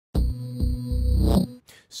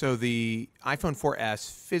So the iPhone 4S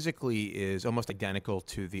physically is almost identical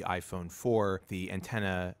to the iPhone 4. The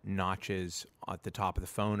antenna notches at the top of the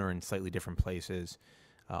phone are in slightly different places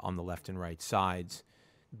on the left and right sides.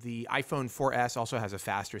 The iPhone 4S also has a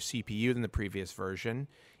faster CPU than the previous version.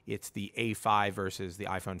 It's the A5 versus the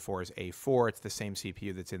iPhone 4's A4. It's the same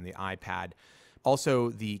CPU that's in the iPad. Also,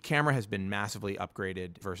 the camera has been massively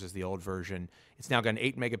upgraded versus the old version. It's now got an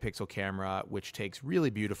 8-megapixel camera, which takes really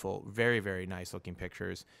beautiful, very, very nice looking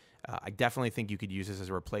pictures. I definitely think you could use this as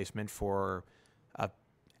a replacement for a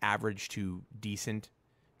average to decent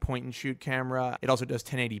point-and-shoot camera. It also does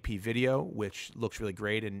 1080p video, which looks really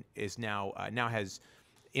great and is now has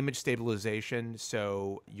image stabilization,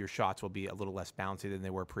 so your shots will be a little less bouncy than they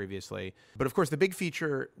were previously. But of course, the big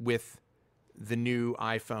feature with the new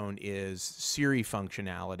iPhone is Siri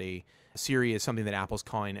functionality. Siri is something that Apple's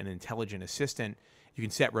calling an intelligent assistant. You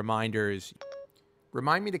can set reminders.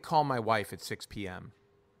 Remind me to call my wife at 6 p.m.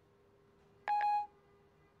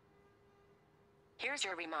 Here's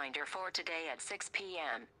your reminder for today at 6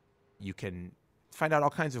 p.m. You can find out all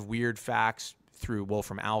kinds of weird facts through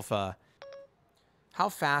Wolfram Alpha. How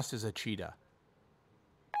fast is a cheetah?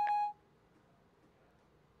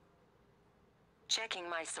 Checking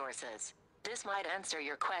my sources. This might answer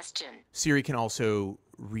your question. Siri can also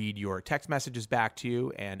read your text messages back to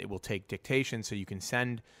you, and it will take dictation so you can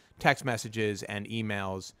send text messages and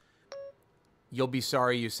emails. You'll be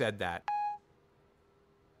sorry you said that.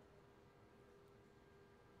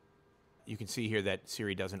 You can see here that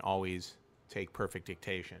Siri doesn't always take perfect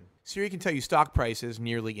dictation. Siri can tell you stock prices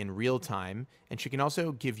nearly in real time, and she can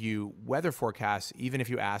also give you weather forecasts even if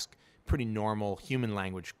you ask pretty normal human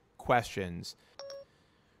language questions.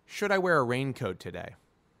 Should I wear a raincoat today?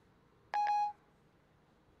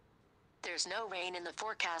 There's no rain in the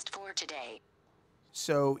forecast for today.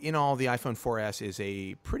 So in all, the iPhone 4S is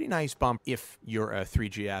a pretty nice bump if you're a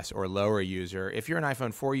 3GS or lower user. If you're an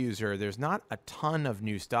iPhone 4 user, there's not a ton of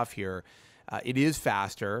new stuff here. It is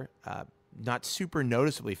faster, not super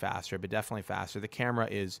noticeably faster, but definitely faster. The camera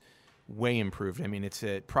is way improved. I mean, it's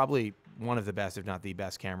probably one of the best, if not the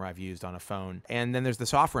best camera I've used on a phone. And then there's the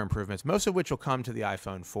software improvements, most of which will come to the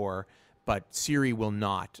iPhone 4, but Siri will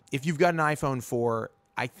not. If you've got an iPhone 4,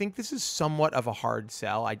 I think this is somewhat of a hard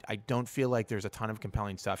sell. I don't feel like there's a ton of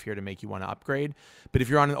compelling stuff here to make you want to upgrade. But if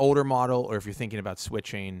you're on an older model or if you're thinking about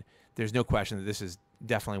switching, there's no question that this is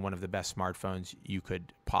definitely one of the best smartphones you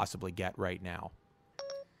could possibly get right now.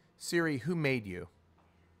 Siri, who made you?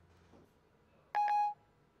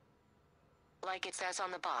 Like it says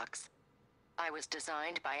on the box. I was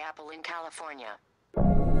designed by Apple in California.